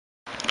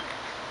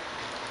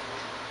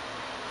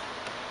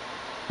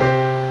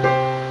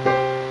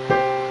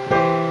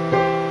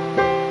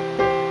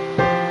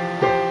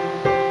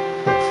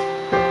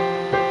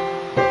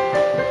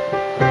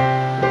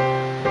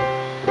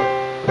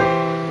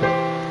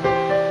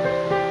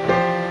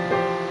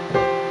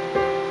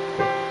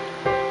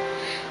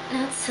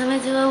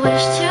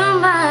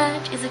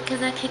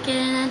I kick it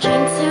and I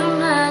drink too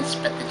much,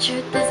 but the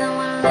truth is I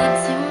wanna live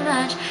too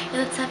much.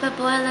 You're the type of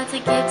boy I like to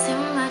give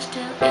too much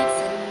till it's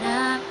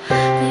enough.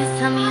 Please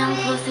tell me I'm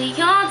close to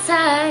your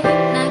type.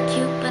 Not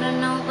cute, but I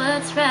know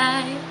what's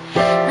right.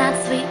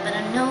 Not sweet, but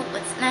I know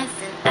what's nice,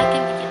 and I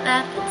can make you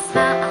laugh and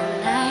smile all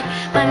night.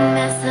 Might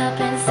mess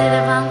up and say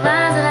the wrong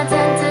lines, and I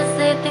tend to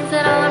say things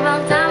at all the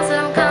wrong times, but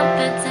I'm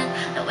confident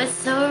that it's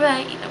so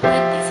right. Even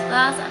with these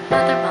flaws, I'm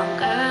not the wrong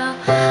girl.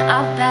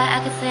 I'll bet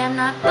I could say I'm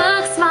not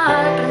book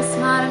smart, but I'm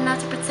smart enough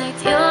to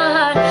protect your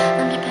heart.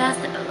 Let me pass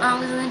that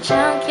belongs in the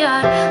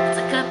junkyard. What's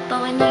a cup,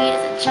 all we need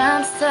is a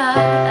jump start.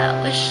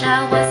 I wish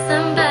I was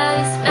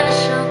somebody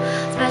special,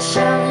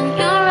 special in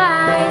your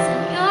eyes,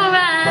 in your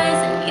eyes,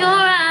 in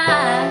your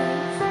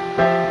eyes.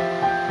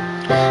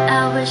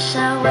 I wish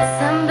I was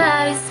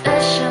somebody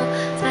special,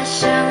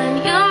 special in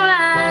your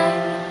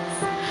eyes,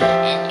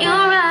 in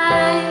your eyes.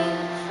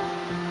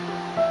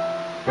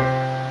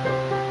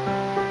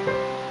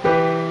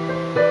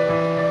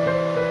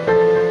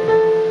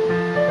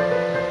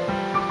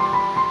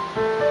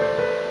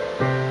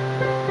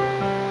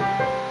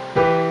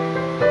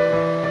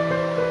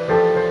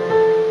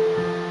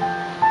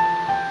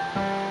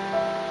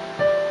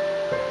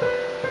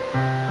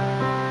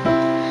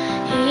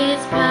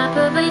 He's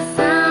probably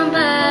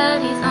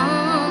somebody's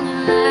only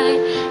light,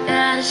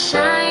 gotta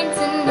shine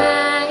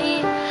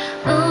tonight.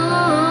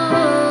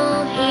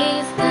 Ooh,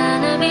 he's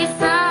gonna be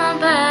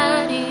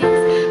somebody's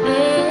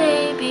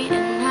baby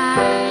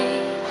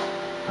tonight.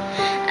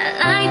 I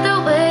like the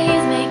way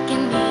he's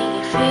making me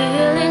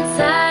feel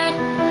inside.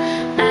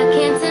 I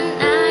can't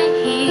deny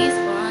he's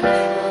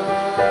wonderful.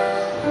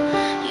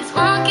 He's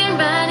walking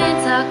right and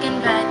talking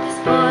right. This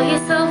boy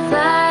is so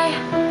fly.